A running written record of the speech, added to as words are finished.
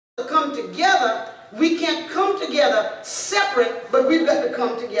together, we can't come together separate, but we've got to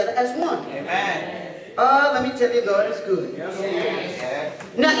come together as one. Amen. Let me tell you, God is good.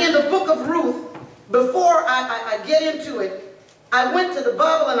 Yes. Now, in the book of Ruth, before I get into it, I went to the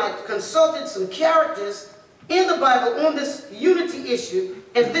Bible and I consulted some characters in the Bible on this unity issue,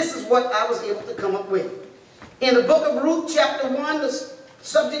 and this is what I was able to come up with. In the book of Ruth, chapter 1, the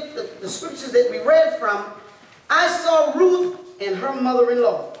subject, the scriptures that we read from, I saw Ruth and her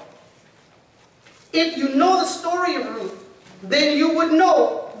mother-in-law. If you know the story of Ruth, then you would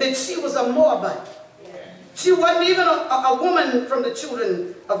know that she was a Moabite. She wasn't even a woman from the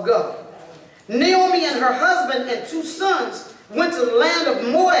children of God. Naomi and her husband and 2 sons went to the land of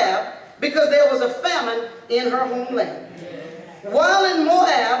Moab because there was a famine in her homeland. While in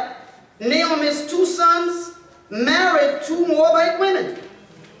Moab, Naomi's 2 sons married 2 Moabite women.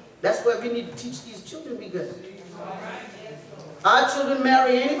 That's why we need to teach these children be good. Our children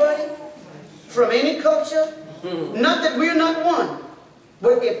marry anybody from any culture. Not that we're not one.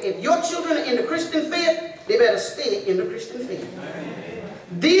 But if your children are in the Christian faith, they better stay in the Christian faith.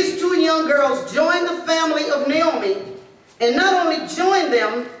 These 2 young girls joined the family of Naomi, and not only joined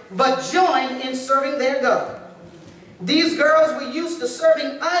them, but joined in serving their God. These girls were used to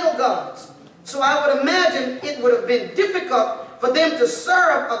serving idol gods, so I would imagine it would have been difficult for them to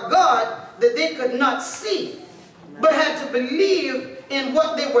serve a God that they could not see, but had to believe in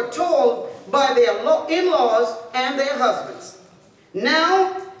what they were told by their in-laws and their husbands.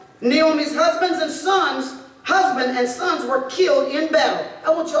 Now, Naomi's husband and sons were killed in battle. I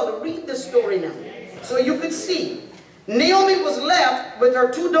want y'all to read this story now, so you could see. Naomi was left with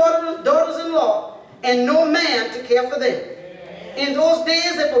her 2 daughters-in-law and no man to care for them. In those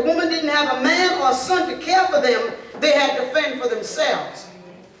days, if a woman didn't have a man or a son to care for them, they had to fend for themselves.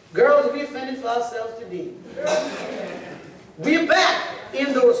 Girls, we're fending for ourselves today. We're back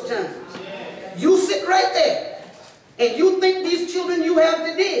in those times. You sit right there, and you think these children you have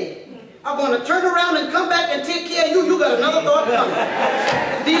today are going to turn around and come back and take care of you. You got another thought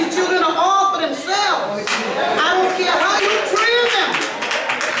coming. These children are all for themselves. I don't care how you train them.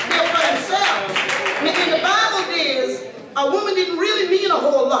 They're for themselves. In the Bible days, a woman didn't really mean a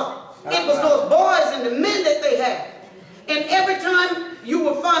whole lot. It was those boys and the men that they had. And every time you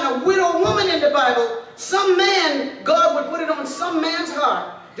would find a widow woman in the Bible, some man, God would put it on some man's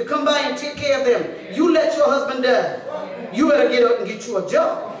heart to come by and take care of them. You let your husband die, you better get up and get you a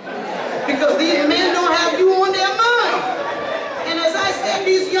job. Because these men don't have you on their mind. And as I said,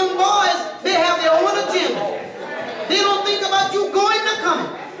 these young boys, they have their own agenda. They don't think about you going to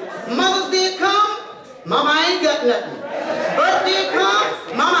coming. Mother's Day come, Mama ain't got nothing. Birthday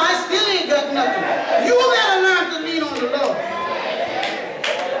come, Mama I still ain't got nothing. You better learn to lean on the Lord.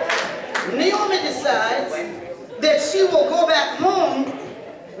 Naomi decides that she will go back home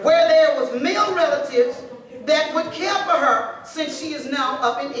where there was male relatives that would care for her since she is now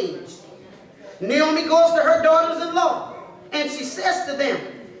up in age. Naomi goes to her daughters-in-law and she says to them,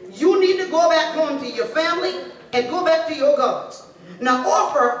 you need to go back home to your family and go back to your gods. Now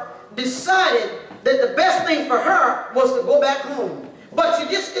Orpah decided that the best thing for her was to go back home. But she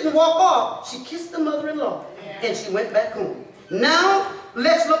just didn't walk off. She kissed the mother-in-law and she went back home. Now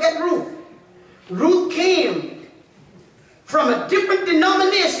let's look at Ruth. Ruth came from a different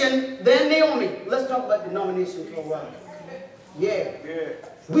denomination than Naomi. Let's talk about denomination for a while. Yeah.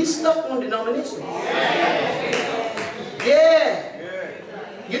 We stuck on denomination. Yeah.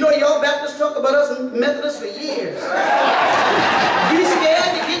 You know, y'all Baptists talk about us Methodists for years. Be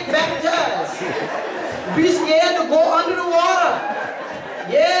scared to get baptized. Be scared to go under the water.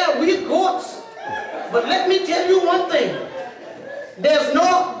 Yeah, we goats. But let me tell you one thing. There's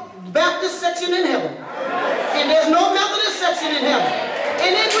no Baptist section in heaven. And there's no Methodist section in heaven.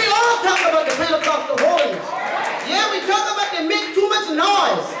 And then we all talk about the Pentecostal holiness. Yeah, we talk about they make too much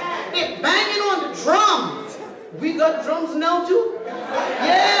noise. They're banging on the drums. We got drums now too?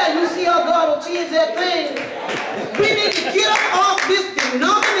 Yeah, you see how God will change that thing. We need to get up off this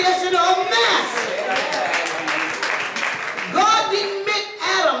denomination of mess. God didn't make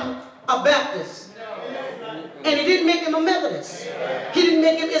Adam a Baptist. And he didn't make him a Methodist. He didn't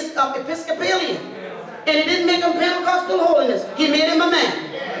make him Episcopalian. And he didn't make him Pentecostal holiness. He made him a man.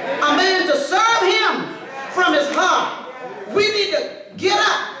 A man to serve him from his heart. We need to get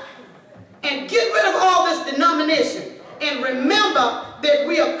up and get rid of all this denomination and remember that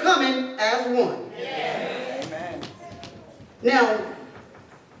we are coming as one. Amen. Now,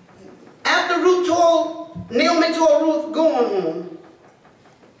 after Naomi told Ruth, go on home,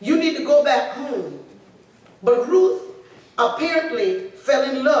 you need to go back home. But Ruth apparently fell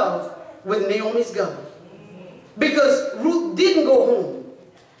in love with Naomi's God. Because Ruth didn't go home.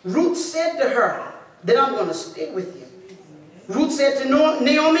 Ruth said to her that I'm going to stay with you. Ruth said to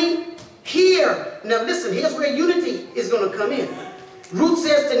Naomi, here. Now listen, here's where unity is going to come in. Ruth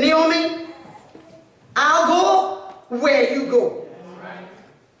says to Naomi, I'll go where you go.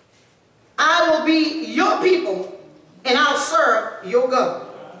 I will be your people and I'll serve your God.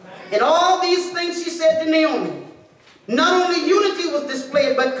 And all these things she said to Naomi. Not only unity was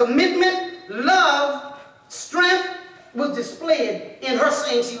displayed, but commitment, love, strength was displayed in her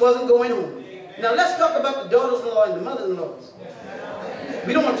saying she wasn't going home. Now let's talk about the daughters-in-law and the mothers-in-laws.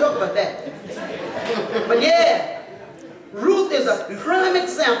 We don't want to talk about that. But yeah, Ruth is a prime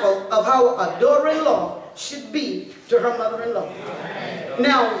example of how a daughter-in-law should be to her mother-in-law.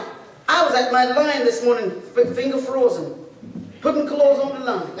 Now, I was at my line this morning, finger frozen, putting clothes on the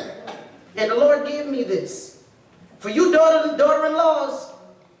line. And the Lord gave me this. For you daughter-in-laws,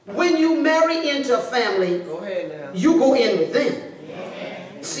 when you marry into a family, Go ahead now. you go in with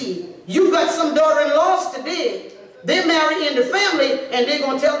them. See, you've got some daughter-in-laws today, they marry into family, and they're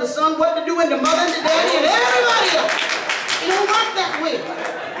going to tell the son what to do, and the mother and the daddy and everybody else. It don't work that way.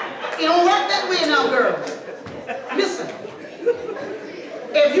 It don't work that way now, girls. Listen.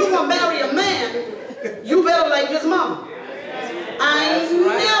 If you're going to marry a man, you better like his mama. I ain't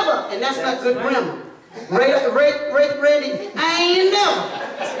never, and that's not good grammar. Randy, I ain't never,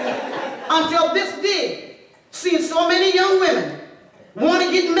 until this day, seen so many young women want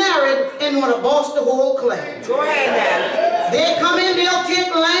to get married and want to boss the whole clan. Go ahead now. They come in, they'll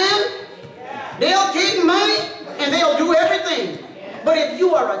take land, they'll take money, and they'll do everything. But if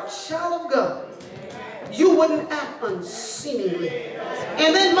you are a child of God, you wouldn't act unseemingly.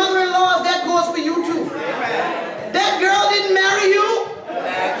 And then mother-in-laws, that goes for you too. That girl didn't marry you.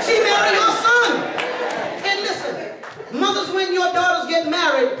 She married your son. And listen, mothers, when your daughters get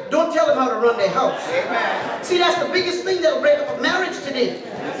married, don't tell them how to run their house. See, that's the biggest thing that'll break up a marriage today.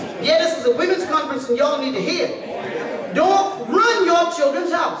 Yeah, this is a women's conference and y'all need to hear. Don't run your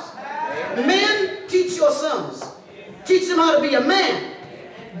children's house. Men, teach your sons. Teach them how to be a man.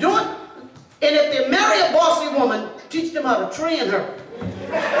 And if they marry a bossy woman, teach them how to train her.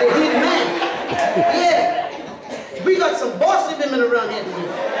 They need a man. Yeah. We got some bossy women around here today.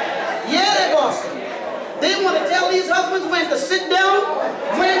 Yeah, they're bossy. They want to tell these husbands when to sit down,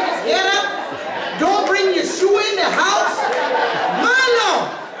 when to get up. Don't bring your shoe in the house. My Lord.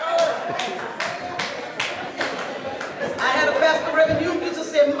 I had a pastor, Reverend Hugh, used to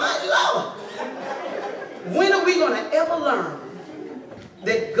say, my Lord, when are we going to ever learn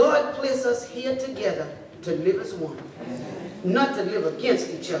that God placed us here together to live as one, not to live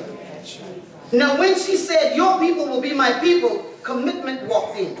against each other? Now, when she said, your people will be my people, commitment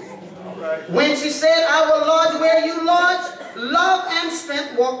walked in. When she said, I will lodge where you lodge, love and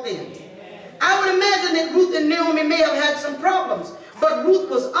strength walked in. I would imagine that Ruth and Naomi may have had some problems, but Ruth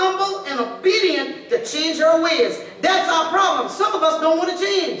was humble and obedient to change her ways. That's our problem. Some of us don't want to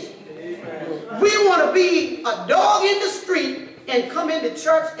change. We want to be a dog in the street and come into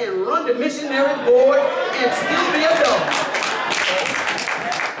church and run the missionary board and still be a dog.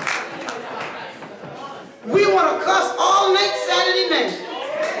 We want to cuss all night Saturday night.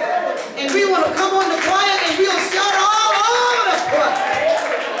 And we want to come on the choir and we'll shout all over the choir.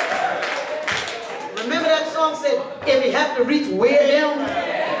 Remember that song said, if you have to reach way down?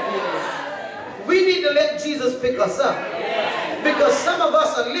 We need to let Jesus pick us up. Because some of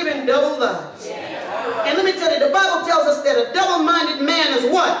us are living double lives. And let me tell you, the Bible tells us that a double-minded man is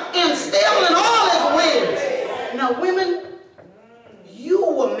what? Unstable in all his ways. Now, women, you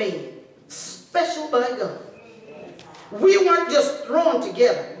were made special by God. We weren't just thrown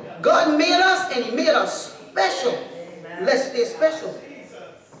together. God made us and he made us special. Let's stay special.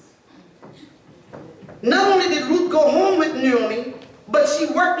 Not only did Ruth go home with Naomi, but she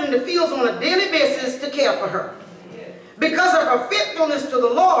worked in the fields on a daily basis to care for her. Because of her faithfulness to the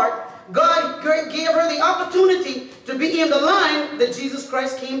Lord, God gave her the opportunity to be in the line that Jesus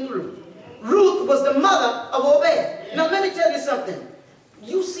Christ came through. Ruth was the mother of Obed. Now let me tell you something.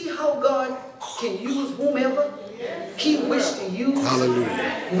 You see how God can use whomever he wished to use?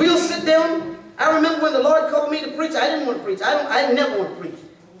 Hallelujah. We'll sit down. I remember when the Lord called me to preach, I didn't want to preach. I never want to preach.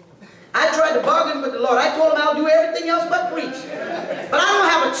 I tried to bargain with the Lord. I told him I'll do everything else but preach. But I don't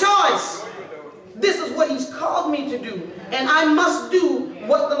have a choice. This is what he's called me to do. And I must do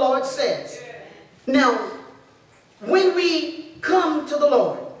what the Lord says. Now, when we come to the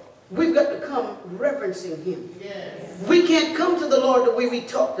Lord, we've got to come reverencing him. We can't come to the Lord the way we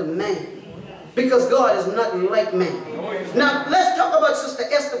talk to man. Because God is not like man. Now, let's talk about Sister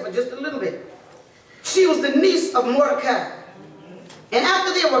Esther for just a little bit. She was the niece of Mordecai. And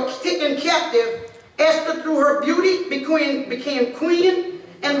after they were taken captive, Esther, through her beauty, became queen.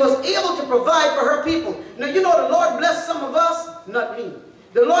 and was able to provide for her people. Now, you know, the Lord blessed some of us, not me.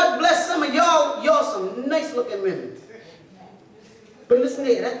 The Lord blessed some of y'all some nice looking women. But listen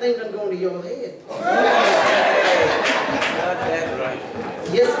here, that thing doesn't go into your head.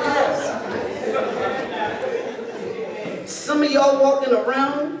 Yes, it does. Some of y'all walking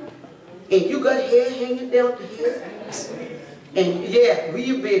around and you got hair hanging down to here. And yeah, we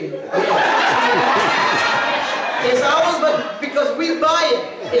you baby. Yeah. It's ours, but because we buy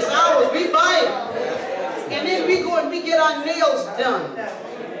it. It's ours, we buy it. And then we go and we get our nails done.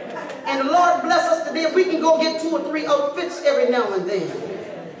 And the Lord bless us today. We can go get 2 or 3 outfits every now and then.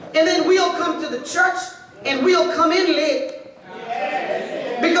 And then we'll come to the church and we'll come in late.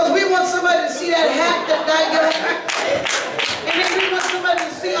 Because we want somebody to see that hat that guy got. And then we want somebody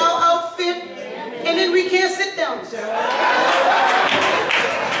to see our outfit. And then we can't sit down.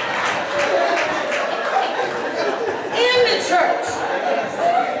 In the church.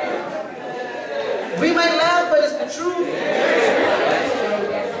 We might laugh, but it's the truth.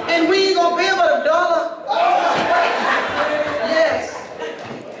 And we ain't gonna pay about $1. Yes.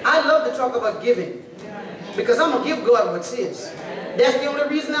 I love to talk about giving. Because I'm gonna give God what's his. That's the only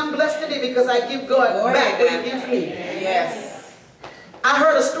reason I'm blessed today, because I give God back what he gives me. Yes. I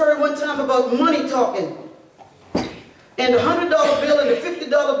heard a story one time about money talking. And the $100 bill and the $50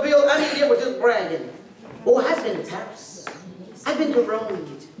 bill, I mean, they were just bragging. Oh, I've been to Paris. I've been to Rome.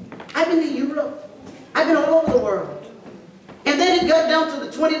 I've been to Europe. I've been all over the world. And then it got down to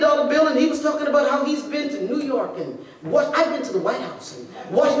the $20 bill, and he was talking about how he's been to New York, and I've been to the White House, and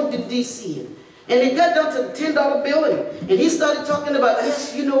Washington, D.C., and it got down to the $10 bill, and he started talking about,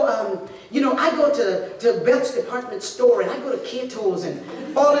 yes, I go to Belk's department store, and I go to Cato's, and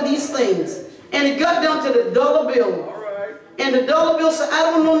all of these things. And it got down to the dollar bill. All right. And the dollar bill said, I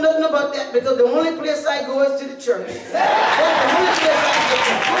don't know nothing about that, because the only place I go is to the church. That's the only place I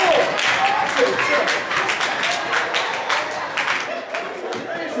go to the church.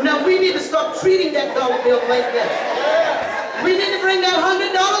 Now we need to stop treating that dollar bill like that. We need to bring that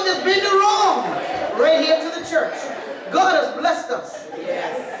 $100 that's been to Rome right here to the church. God has blessed us.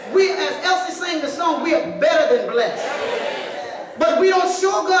 Yes. We, as Elsie sang the song, we are better than blessed. But we don't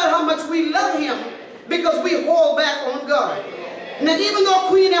show God how much we love him because we hold back on God. Now, even though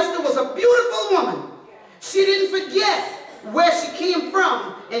Queen Esther was a beautiful woman, she didn't forget where she came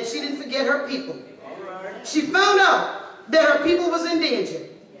from, and she didn't forget her people. She found out that her people was in danger.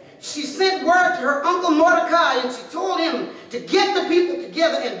 She sent word to her uncle Mordecai, and she told him to get the people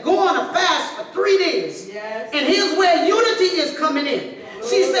together and go on a fast for 3 days. Yes. And here's where unity is coming in.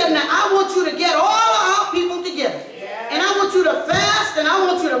 She said, now I want you to get all of our people together. Yes. And I want you to fast, and I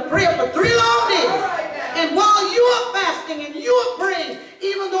want you to pray for 3 long days. And while you are fasting and you are praying,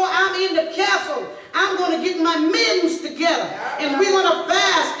 even though I'm in the castle, I'm going to get my men together. And we're going to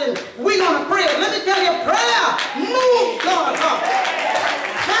fast, and we're going to pray. Let me tell you, prayer moves God's heart.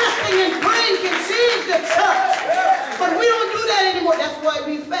 Fasting and praying can change the church. But we don't do that anymore. That's why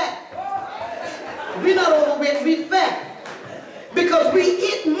we fat. We're not overweight, we fat. Because we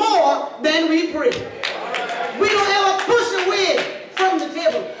eat more than we pray. We don't ever push away from the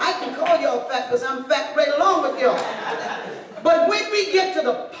table. I can call y'all fat because I'm fat right along with y'all. But when we get to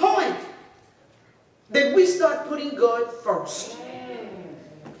the point that we start putting God first,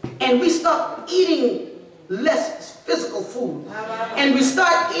 and we stop eating less physical food, and we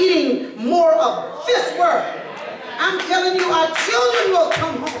start eating more of this word, I'm telling you, our children will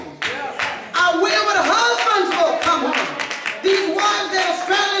come home. Our wayward husbands will come home. These wives that are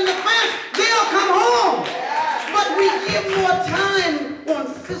straddling the fence, they'll come home. But we give more time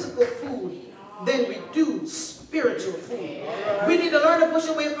on physical food than we do spiritual food. We need to learn to push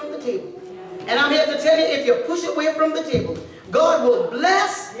away from the table. And I'm here to tell you, if you push away from the table, God will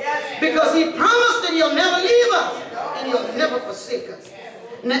bless, because he promised that he'll never leave us and he'll never forsake us.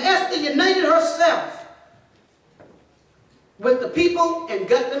 Now Esther united herself with the people and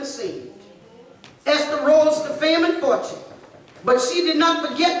got them saved. Esther rose to fame and fortune, but she did not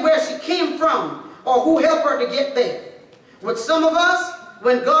forget where she came from or who helped her to get there. With some of us,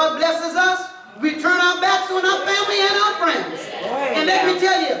 when God blesses us, we turn our backs on our family and our friends. And let me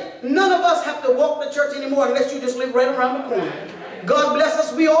tell you, none of us have to walk the church anymore unless you just live right around the corner. God bless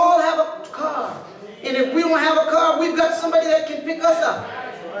us, we all have a car. And if we don't have a car, we've got somebody that can pick us up.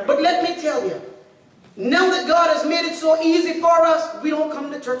 But let me tell you, now that God has made it so easy for us, we don't come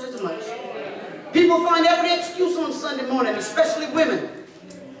to church as much. People find every excuse on Sunday morning, especially women.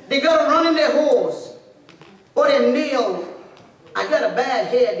 They got to run in their hose or their nail. I got a bad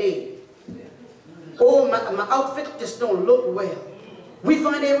hair day. Oh, my outfit just don't look well. We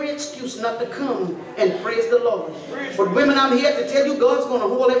find every excuse not to come and praise the Lord. But women, I'm here to tell you, God's going to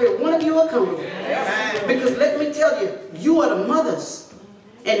hold every one of you accountable. Because let me tell you, you are the mothers.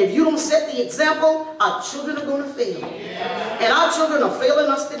 And if you don't set the example, our children are going to fail. And our children are failing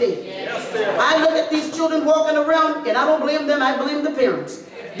us today. I look at these children walking around, and I don't blame them, I blame the parents.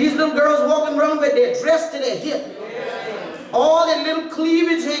 These little girls walking around with their dress to their hip. All their little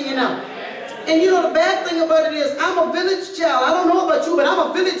cleavage hanging out. And you know the bad thing about it is, I'm a village child. I don't know about you, but I'm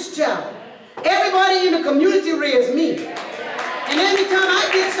a village child. Everybody in the community raised me. And every time I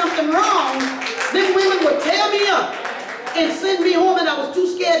did something wrong, them women would tear me up and send me home, and I was too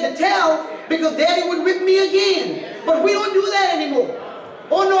scared to tell because Daddy would whip me again. But we don't do that anymore.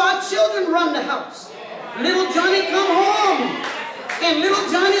 Oh no, our children run the house. Little Johnny come home, and little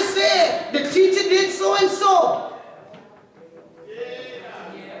Johnny said, the teacher did so and so.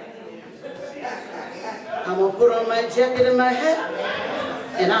 I'm going to put on my jacket and my hat,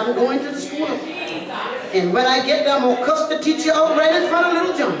 and I'm going to the school. And when I get there, I'm going to cuss the teacher out right in front of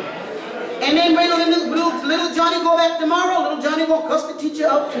little Johnny. And then when little Johnny go back tomorrow, little Johnny going to cuss the teacher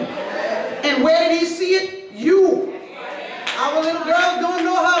out too. And where did he see it? You. Our little girls don't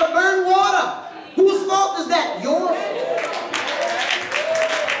know how to burn water. Whose fault is that? Yours.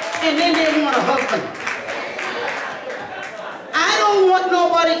 And then they want a husband. I don't want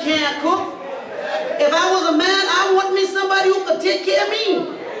nobody can't cook. If I was a man, I want me somebody who could take care of me.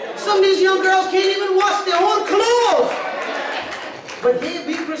 Some of these young girls can't even wash their own clothes. But they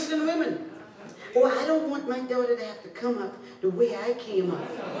be Christian women. Oh, I don't want my daughter to have to come up the way I came up.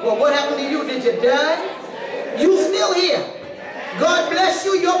 Well, what happened to you? Did you die? You still here. God bless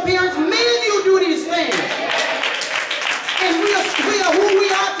you. Your parents made you do these things. And we are who we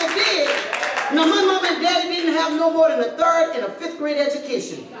are today. Now, my mom and daddy didn't have no more than a 3rd and a 5th grade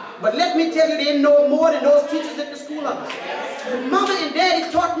education. But let me tell you, they know more than those teachers at the school of us. Mama and daddy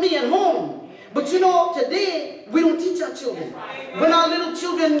taught me at home. But you know, today, we don't teach our children. When our little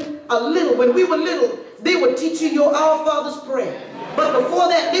children are little, when we were little, they would teach you your Our Father's Prayer. But before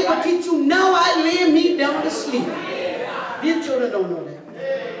that, they would teach you, now I lay me down to sleep. These children don't know that.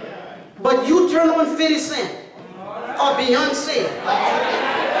 But you turn on 50 Cent or Beyonce.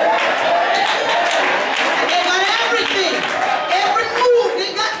 And they got everything. Every move,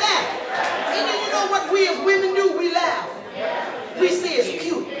 they got that. And then you know what we as women do? We laugh. We say it's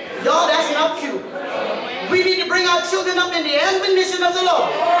cute. Y'all, that's not cute. We need to bring our children up in the admonition of the Lord.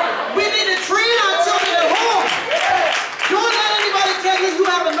 We need to train our children at home. Don't let anybody tell you you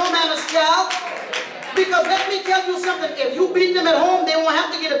have a no manners child. Because let me tell you something, if you beat them at home, they won't have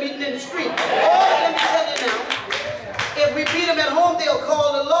to get a beating in the street. Or let me tell you now, if we beat them at home, they'll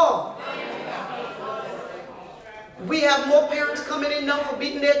call the law. We have more parents coming in now for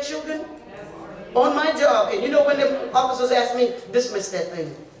beating their children on my job. And you know when the officers ask me, dismiss that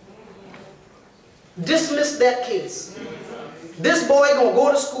thing. Dismiss that case. This boy gonna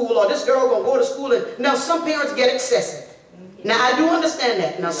go to school or this girl gonna go to school. And now some parents get excessive. Now I do understand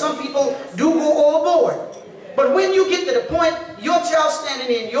that. Now some people do go overboard. But when you get to the point, your child standing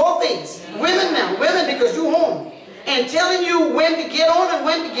in your face, women now, women because you home, and telling you when to get on and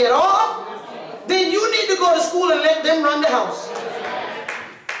when to get off, then you need to go to school and let them run the house.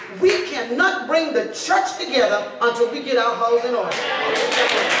 We cannot bring the church together until we get our house in order.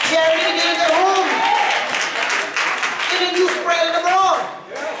 Charity begins at home. And then you spread it abroad.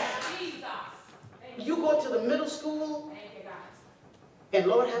 You go to the middle school, and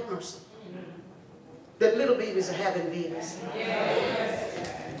Lord have mercy. The little babies are having babies.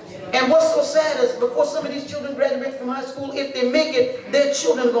 And what's so sad is before some of these children graduate from high school, if they make it, their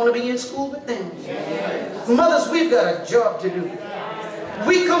children are going to be in school with them. Mothers, we've got a job to do.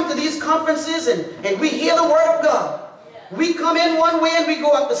 We come to these conferences and we hear the word of God. We come in one way and we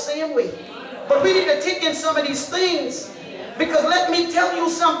go out the same way. But we need to take in some of these things, because let me tell you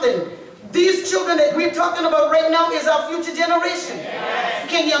something. These children that we're talking about right now is our future generation.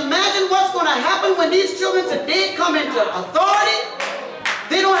 Can you imagine what's going to happen when these children today come into authority?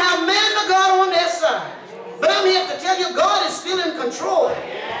 They don't have man of God on their side. But I'm here to tell you, God is still in control.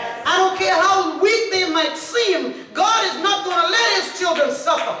 I don't care how weak they might seem, God is not going to let his children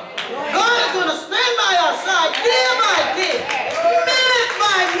suffer. God is going to stand by our side day by day, minute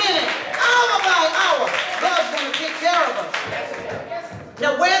by minute, hour by hour. God's going to take care of us.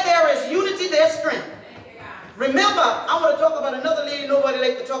 Now, where there is unity, there's strength. Remember, I want to talk about another lady nobody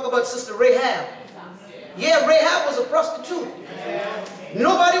likes to talk about, Sister Rahab. Yeah, Rahab was a prostitute.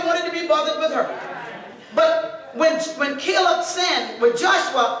 Nobody wanted to be bothered with her. But when Caleb sent, when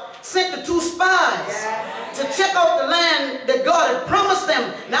Joshua sent the 2 spies to check out the land that God had promised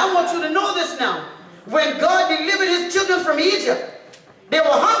them. Now I want you to know this now. When God delivered his children from Egypt, There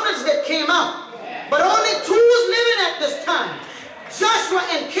were hundreds that came out, but only 2 was living at this time, Joshua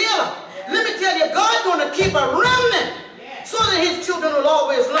and Caleb. Let me tell you, God's going to keep a remnant so that his children will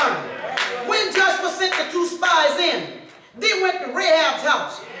always learn. When Joshua sent the 2 spies in, they went to Rahab's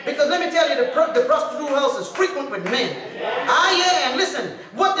house. Because let me tell you, the prostitute house is frequent with men. Yeah, and listen,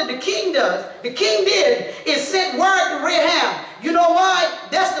 what did the king does? The king did is sent word to Rahab. You know why?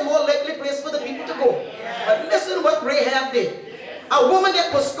 That's the more likely place for the people to go. But listen what Rahab did. A woman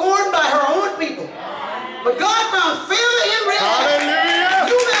that was scorned by her own people. But God found favor in Rahab.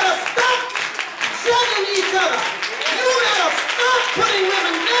 Hallelujah. You better stop judging each other. You better stop putting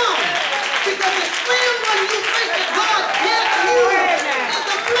women down. Because the same one you think that God did to you is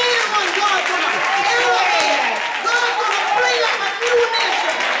the same one God's going to elevate. God's going to bring up a new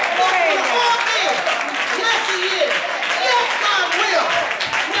nation. That's all there. Yes, he is. Yes, God will.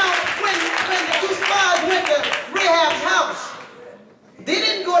 Now, when the 2 spies went to Rahab's house, they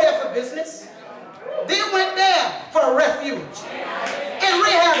didn't go there for business. They went there for refuge. And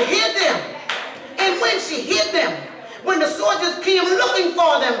Rahab hid them. And when she hid them, when the soldiers came looking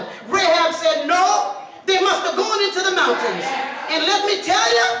for them, Rahab said, no, they must have gone into the mountains. And let me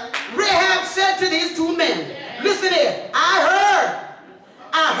tell you, Rahab said to these 2 men, listen here, I heard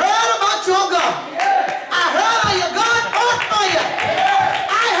about your God. I heard how your God fought for you.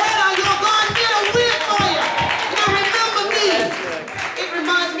 I heard how your God did a win for you. Now remember me. It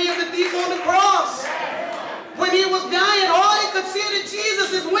reminds me of the thief on the cross. When he was dying, all he could see to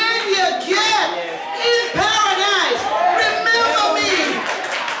Jesus is when you get in paradise. Remember me.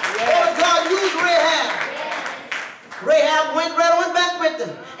 Oh, God used Rahab. Rahab went right on back with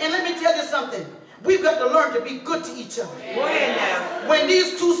them. And let me tell you something. We've got to learn to be good to each other. Go ahead now. When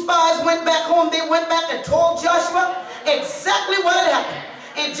these 2 spies went back home, they went back and told Joshua exactly what had happened.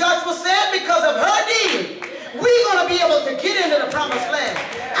 And Joshua said, because of her deed, we're going to be able to get into the promised land.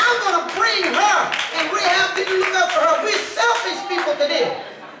 I'm going to bring her. And Rahab didn't look out for her. We're selfish people today.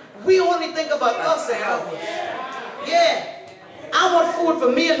 We only think about us and others. Yeah. I want food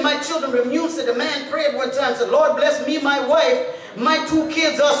for me and my children. Remune said, the man prayed one time, said, Lord bless me, my wife, my 2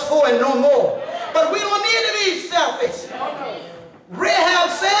 kids, us 4 and no more. But we don't need to be selfish. Rahab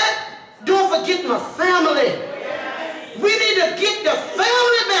said, don't forget my family. We need to get the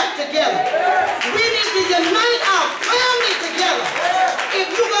family back together. We need to unite our family together.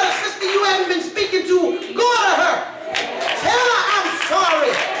 If you got a sister you haven't been speaking to, go to her. Tell her I'm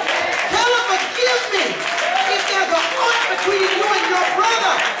sorry. Tell her forgive me. If there's an art between you and your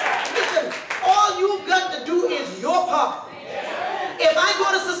brother, listen, all you've got to do is your part. If I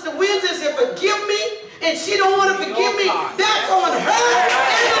go to Sister Wins and say forgive me, and she don't want to forgive me, that's on her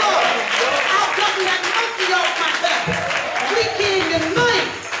and the Lord. I've gotten that monkey off my back. We can't unite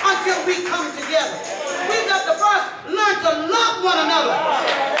until we come together. We've got to first learn to love one another.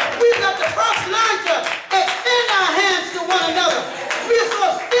 We've got to first learn to extend our hands to one another. We're so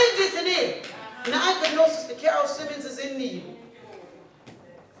stingy today. Now I can know Sister Carol Simmons is in need.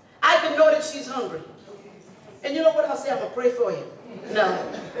 I can know that she's hungry. And you know what I'll say? I'm going to pray for you. No,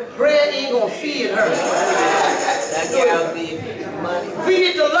 prayer ain't going to feed her. We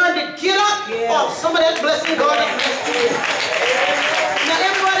need to learn to get up off some of that blessing God has blessed you. Now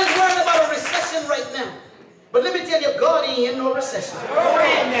everybody's worried about a recession right now. But let me tell you, God ain't in no recession.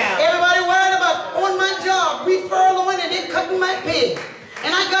 Everybody worried about on my job, we furloughing and they cutting my pay.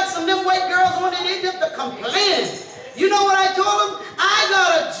 And I got some of them white girls on and they just complaining. You know what I told them? I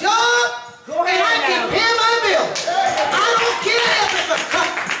got a job. And I can pay my bill. I don't care if it's a cut.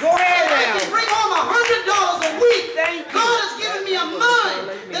 Go ahead I now. can bring home $100 a week. Thank you. God has given me a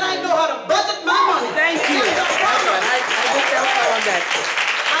mind that I know how to budget my money. Thank you. I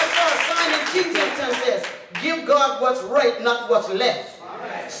saw a sign in Kensington that says, give God what's right, not what's left.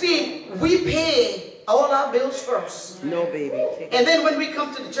 See, we pay all our bills first. No, baby. And then when we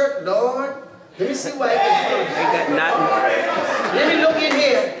come to the church, Lord, let me see why I can first. I got nothing. Let me look in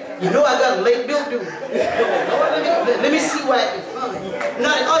here. You know I got a late bill due. Lord, let me see what I can find.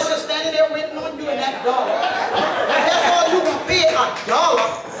 Now the usher standing there waiting on you and that dollar. That's all you can pay,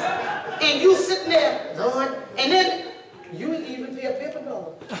 $1. And you sitting there, Lord, and then you ain't even pay a paper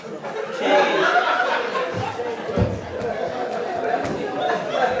dollar.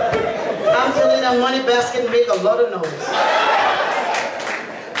 I'm telling you, that money basket make a lot of noise.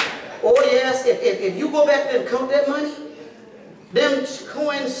 Oh yes, if you go back there and count that money, them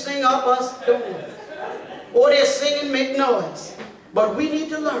coins sing up us don't. Or they sing and make noise. But we need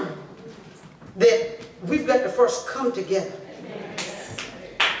to learn that we've got to first come together.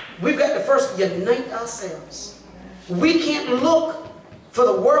 We've got to first unite ourselves. We can't look for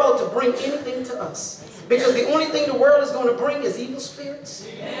the world to bring anything to us. Because the only thing the world is going to bring is evil spirits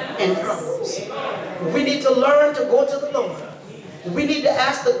and problems. We need to learn to go to the Lord. We need to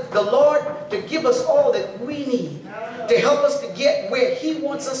ask the Lord to give us all that we need to help us to get where He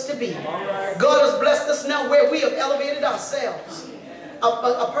wants us to be. God has blessed us now where we have elevated ourselves.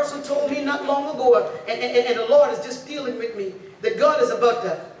 A person told me not long ago, and the Lord is just dealing with me, that God is about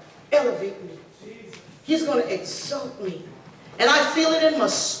to elevate me. He's going to exalt me. And I feel it in my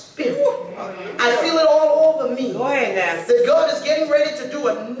spirit. I feel it all over me. Go ahead now. That God is getting ready to do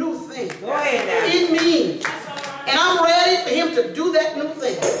a new thing Go ahead now. in me. And I'm ready for Him to do that new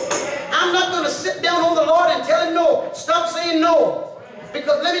thing. I'm not going to sit down on the Lord and tell Him no. Stop saying no.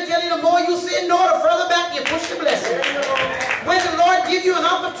 Because let me tell you, the more you say no, the further back you push the blessing. When the Lord gives you an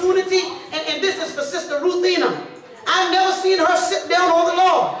opportunity, and this is for Sister Ruthina, I've never seen her sit down on the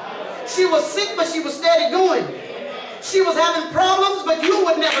Lord. She was sick, but she was steady going. She was having problems, but you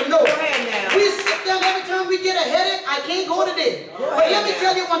would never know. We sit down every time we get a headache. I can't go today. But let me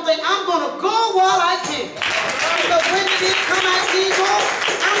tell you one thing. I'm going to go while I can. Because when the day comes, I can't go.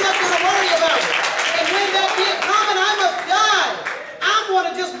 I'm not going to worry about it. And when that day comes and I must die, I'm going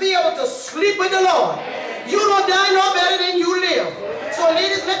to just be able to sleep with the Lord. You don't die no better than you live. So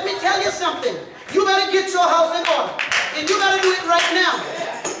ladies, let me tell you something. You better get your house in order. And you better do it right now.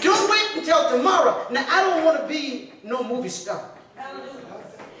 Don't wait until tomorrow. Now, I don't want to be no movie star.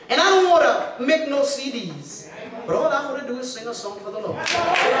 And I don't want to make no CDs. But all I want to do is sing a song for the Lord.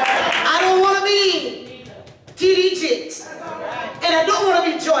 I don't want to be T.D. Jakes. And I don't want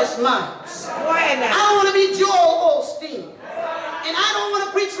to be Joyce Myers. I don't want to be Joel Osteen. And I don't want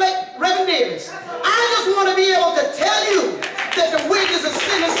to preach like Reverend Davis. I just want to be able to tell you that the wages of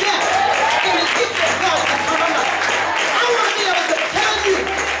sin is death. And the gift of God is eternal life. I want to be able to tell you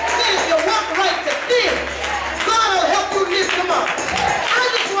that if you walk right today, God will help you live tomorrow. I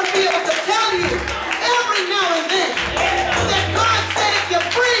just want to be able to tell you every now and then that God said if you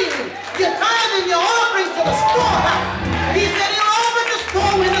bring your tithe and your offering to the storehouse, He said He'll open the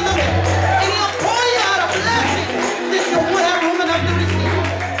store windows of heaven and He'll pour you out a blessing that you won't have room enough to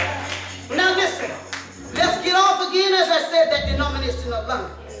receive. Now listen, let's get off again, as I said, that denominational line.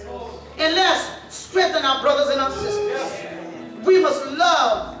 And let's strengthen our brothers and our sisters. We must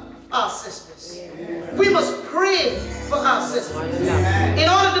love our sisters. We must pray for our sisters. In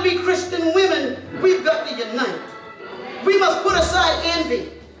order to be Christian women, we've got to unite. We must put aside envy.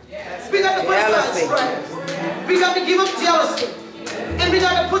 We got to put aside strife. We got to give up jealousy. And we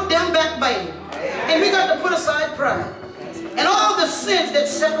got to put down backbiting. And we got to put aside pride. And all the sins that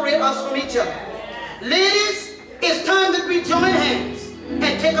separate us from each other. Ladies, it's time that we join hands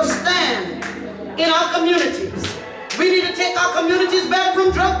and take a stand in our communities. We need to take our communities back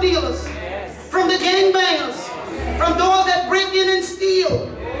from drug dealers, from the gangbangers, from those that break in and steal,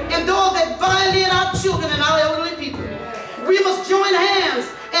 and those that violate our children and our elderly people. We must join hands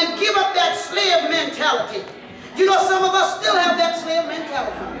and give up that slave mentality. You know, some of us still have that slave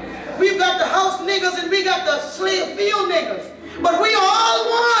mentality. We've got the house niggers and we got the slave field niggers. But we are all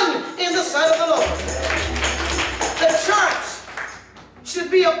one in the sight of the Lord. The church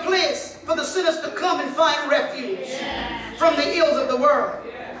should be a place for the sinners to come and find refuge from the ills of the world.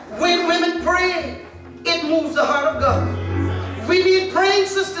 When women pray, it moves the heart of God. We need praying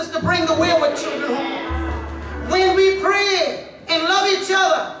sisters to bring the wayward children home. When we pray and love each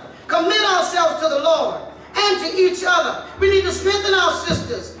other, commit ourselves to the Lord and to each other, we need to strengthen our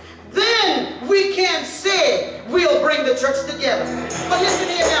sisters. Then we can say we'll bring the church together. But listen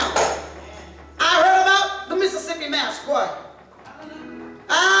here now. I heard about the Mississippi Mass Choir.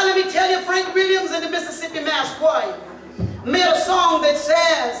 Let me tell you, Frank Williams and the Mississippi Mass Choir made a song that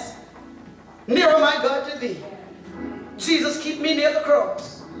says, "Nearer, my God, to thee. Jesus, keep me near the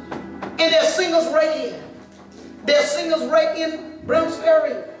cross." And there's singers right here. There's singers right in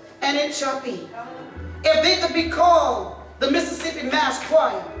Brimsbury and in Chapee. If they could be called the Mississippi Mass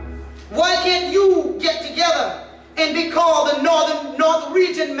Choir, why can't you get together and be called the North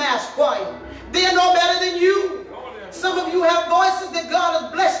Region Mass Choir? They're no better than you. Some of you have voices that God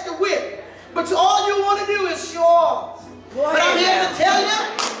has blessed you with, but all you want to do is show off. But I'm here to tell you,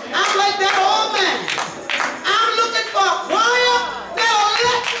 I'm like that old man. I'm looking for a choir that'll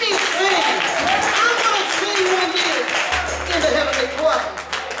let me sing. I'm going to sing one day in the heavenly choir.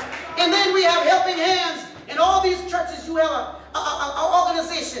 And then we have helping hands. In all these churches, you have an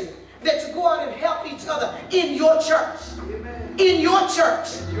organization that you go out and help each other in your church. In your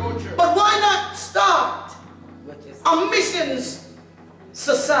church. But why not start a missions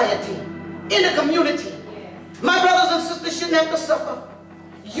society in a community? My brothers and sisters shouldn't have to suffer.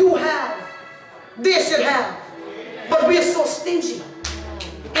 You have. They should have. But we are so stingy.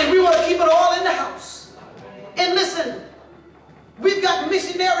 And we want to keep it all in the house. And listen, we've got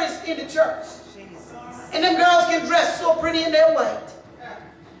missionaries in the church. And them girls can dress so pretty in their white.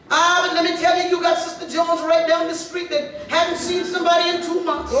 But let me tell you, you got Sister Jones right down the street that haven't seen somebody in 2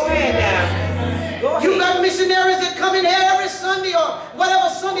 months. Go ahead now. Go ahead. You got missionaries that come in here every Sunday or whatever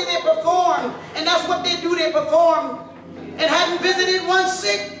Sunday they perform. And that's what they do, they perform. And haven't visited one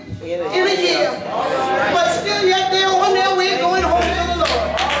sick in a year. But still yet they're on their way going home to the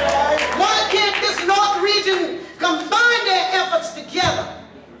Lord. Why can't this North region combine their efforts together?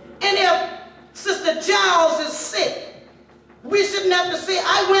 And if Sister Giles is sick, we shouldn't have to say,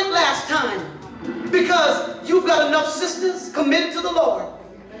 I went last time, because you've got enough sisters committed to the Lord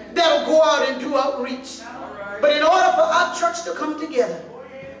that'll go out and do outreach. But in order for our church to come together,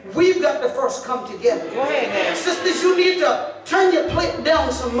 we've got to first come together. Go ahead now. Sisters, you need to turn your plate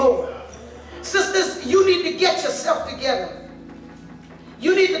down some more. Sisters, you need to get yourself together.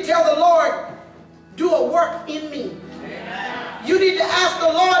 You need to tell the Lord, do a work in me. You need to ask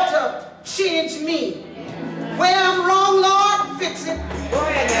the Lord to change me. Where I'm wrong, Lord, fix it. Go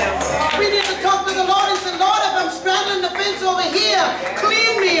ahead now. We need to talk to the Lord and say, Lord, if I'm straddling the fence over here,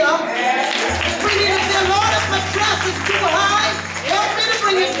 clean me up. We need to say, Lord, if my dress is too high, help me to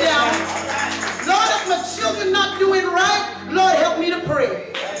bring it down. Lord, if my children not doing right, Lord, help me to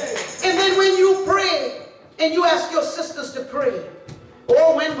pray. And then when you pray and you ask your sisters to pray,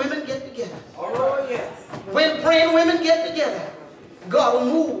 or when women get together, Oh, yes. when praying women get together, God will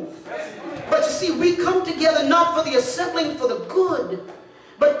move. But you see, we come together not for the assembling for the good.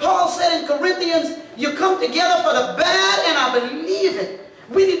 But Paul said in Corinthians, you come together for the bad, and I believe it.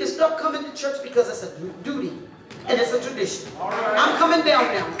 We need to stop coming to church because it's a duty and it's a tradition. I'm coming down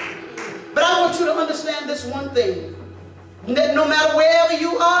now. But I want you to understand this one thing, that no matter wherever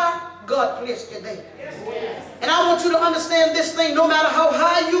you are, God placed you there. And I want you to understand this thing, no matter how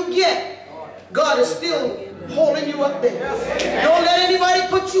high you get, God is still holding you up there. Don't let anybody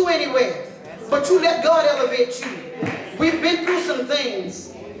put you anywhere, but you let God elevate you. We've been through some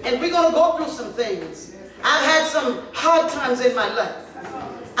things, and we're going to go through some things. I've had some hard times in my life.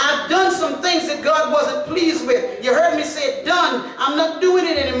 I've done some things that God wasn't pleased with. You heard me say, done. I'm not doing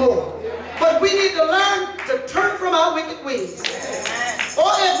it anymore. But we need to learn to turn from our wicked ways.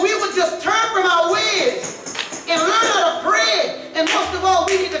 Or if we would just turn from our ways and learn how to pray, and most of all,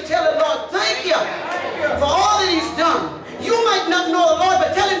 we need to tell the Lord, thank you for all that He's done. You might not know the Lord,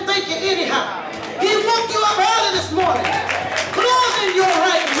 but tell Him thank you anyhow. He woke you up early this morning, closing your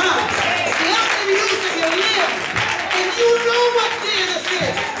right mind. He helped the use of your limbs. And you know what day this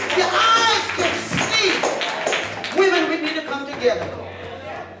is. Your eyes can see. Women, we need to come together.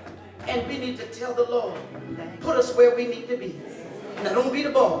 And we need to tell the Lord, put us where we need to be. Now, don't be the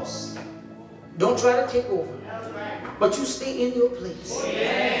boss. Don't try to take over. But you stay in your place.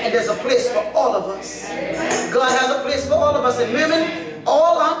 And there's a place for all of us. God has a place for all of us. And women,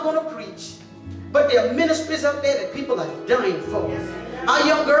 all aren't going to preach. But there are ministries out there that people are dying for. Our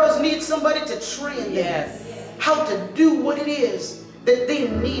young girls need somebody to train them how to do what it is that they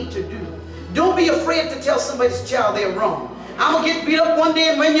need to do. Don't be afraid to tell somebody's child they're wrong. I'm going to get beat up one day,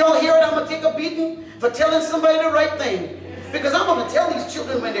 and when y'all hear it, I'm going to take a beating for telling somebody the right thing. Because I'm going to tell these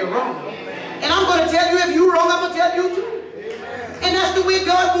children when they're wrong. And I'm going to tell you if you're wrong, I'm going to tell you too. And that's the way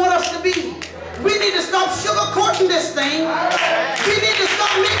God wants us to be. We need to stop sugarcoating this thing. We need to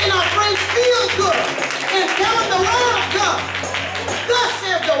stop making our friends feel good and tell them the word of God. Thus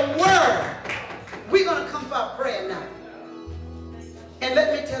says the word. We're going to come for our prayer now. And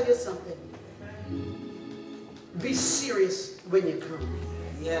let me tell you something. Be serious when you come.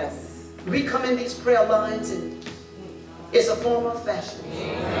 Yes. We come in these prayer lines and it's a form of fashion.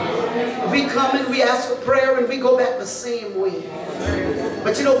 We come and we ask for prayer and we go back the same way.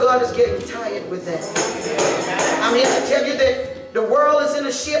 But you know, God is getting tired with that. I'm here to tell you that the world is in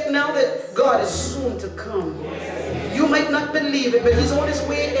a shape now that God is soon to come. You might not believe it, but He's on His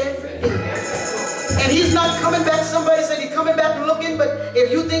way every day. And He's not coming back. Somebody said He's coming back looking, but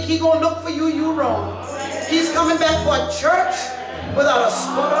if you think He's going to look for you, you're wrong. He's coming back for a church without a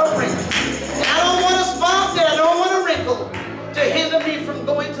spot or a wrinkle. And I don't want a spot there. I don't want a wrinkle to hinder me from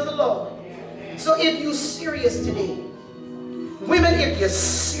going to the Lord. So if you're serious today, women, if you're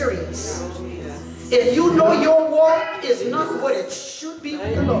serious, if you know your walk is not what it should be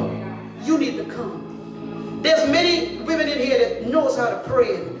with the Lord, you need to come. There's many women in here that knows how to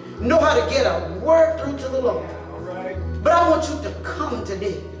pray and know how to get a word through to the Lord. But I want you to come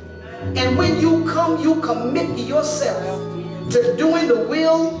today. And when you come, you commit yourself to doing the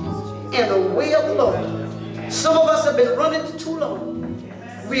will and the way of the Lord. Some of us have been running for too long.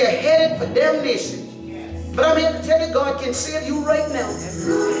 We are headed for damnation. But I'm here to tell you, God can save you right now.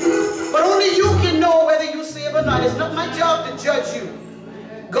 But only you can know whether you saved save or not. It's not my job to judge you.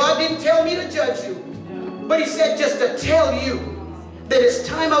 God didn't tell me to judge you. But he said just to tell you that it's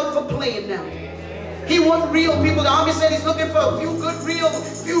time out for playing now. He wants real people. The army said he's looking for a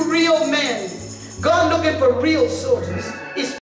few real men. God looking for real soldiers. It's